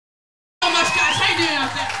out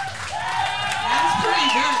there. That's pretty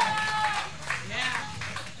good. Yeah.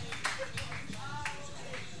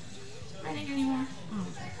 Writing anymore? Oh.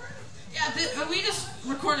 Yeah, we just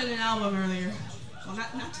recorded an album earlier. Well,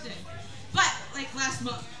 not today, but like last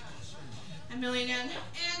month. A million and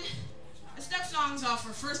it's next song's off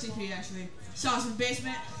our first EP actually. Songs from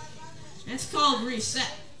Basement. And it's called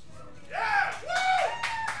Reset. Yeah! Woo!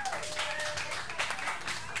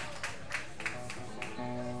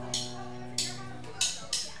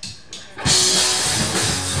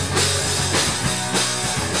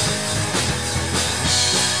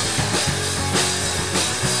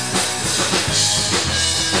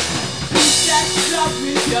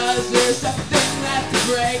 Because there's something left to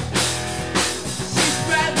break. She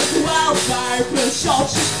spread like wildfire, push all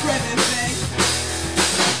she spread and think.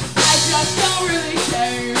 I just don't really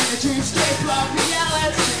care, a dreamscape of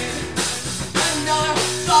reality. Another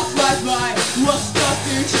thought flies by, what's the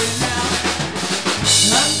future now?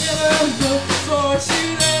 I never looked forward to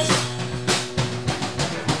this.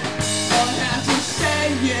 All I have to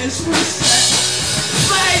say is reset.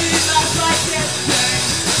 Play life like it's pain.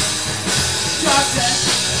 Darkness.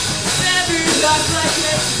 Life like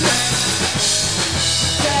it's pain.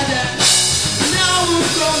 Dead end. No room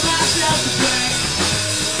for myself to blame.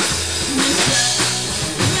 Reset.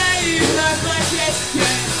 Maybe life like it's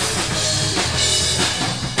pain.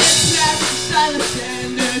 It's past the silence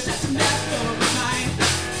and there's just an echo of mine.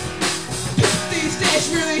 These days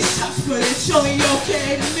really suck, but it's only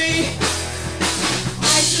okay to me.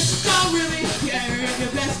 I just don't really care. The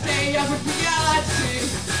best day of reality.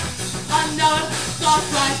 Another thought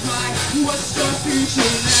flies by, what's the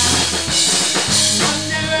future now? I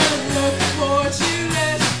never look forward to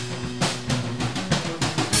this.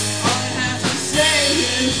 All I have to say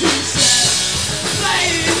is reset. Play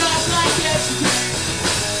life like it's pain.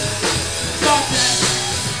 Darkness,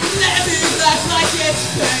 living life like it's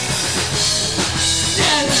pain.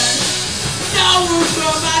 Dead end, no room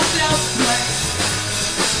for myself to play.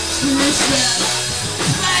 Reset,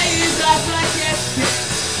 play life like it's pain.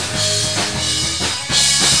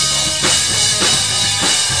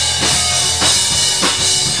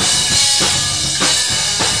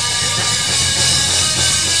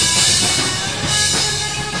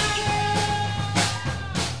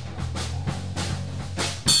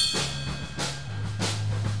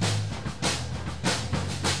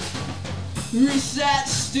 Reset,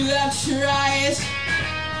 still have tries.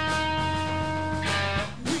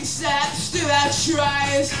 Reset, still have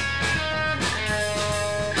tries.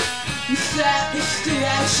 Reset, still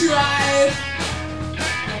have tries.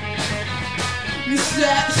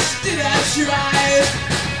 Reset, still have tries.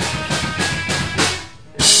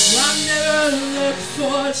 I never looked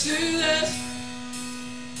forward to this.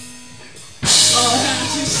 All I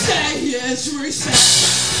have to say is reset.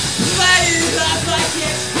 Play life like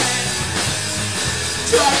it's pain.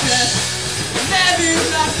 Darkness, maybe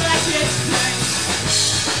life like it's pain.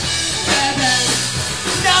 Dead end,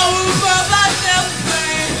 no room for myself to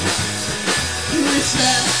blame.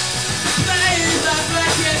 Reset, play life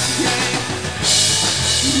like it's pain.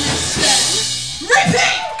 Reset,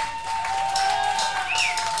 repeat!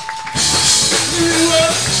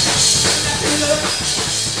 Nothing look.